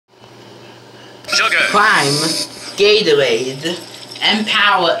Sugar. Prime, Gatorade, and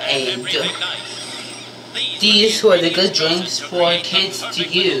Powerade. These were the good drinks for kids to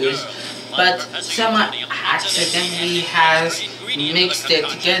use, but someone accidentally has mixed it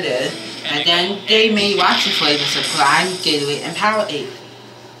together, and then they made Roxy flavors of Prime, Gatorade, and Powerade.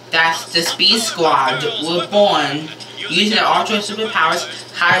 That's the Speed Squad were born using their Ultra superpowers.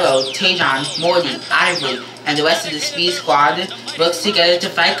 Hyro, Taejon, Morty, Ivory, and the rest of the Speed Squad works together to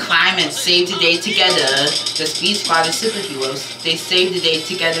fight crime and save the day together. The Speed Squad is superheroes. They save the day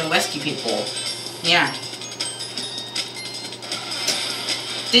together and rescue people. Yeah.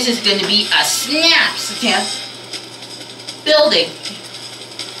 This is gonna be a snap attempt. Building.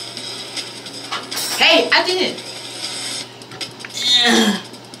 Hey, I did it.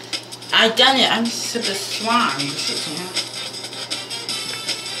 I done it. I'm super strong.